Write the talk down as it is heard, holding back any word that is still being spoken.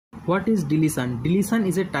What is deletion? Deletion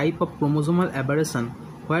is a type of chromosomal aberration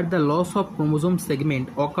where the loss of chromosome segment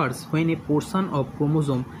occurs when a portion of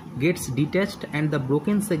chromosome gets detached and the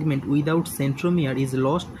broken segment without centromere is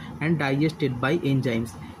lost and digested by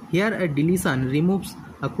enzymes. Here a deletion removes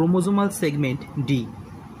a chromosomal segment D.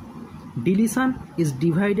 Deletion is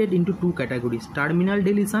divided into two categories: terminal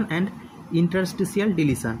deletion and interstitial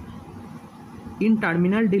deletion. In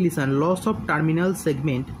terminal deletion, loss of terminal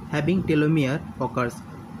segment having telomere occurs,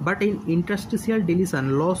 but in interstitial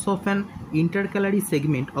deletion, loss of an intercalary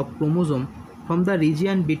segment of chromosome from the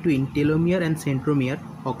region between telomere and centromere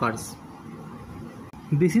occurs.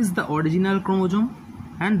 This is the original chromosome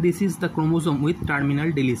and this is the chromosome with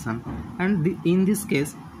terminal deletion, and in this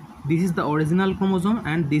case this is the original chromosome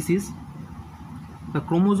and this is the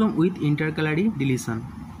chromosome with intercalary deletion.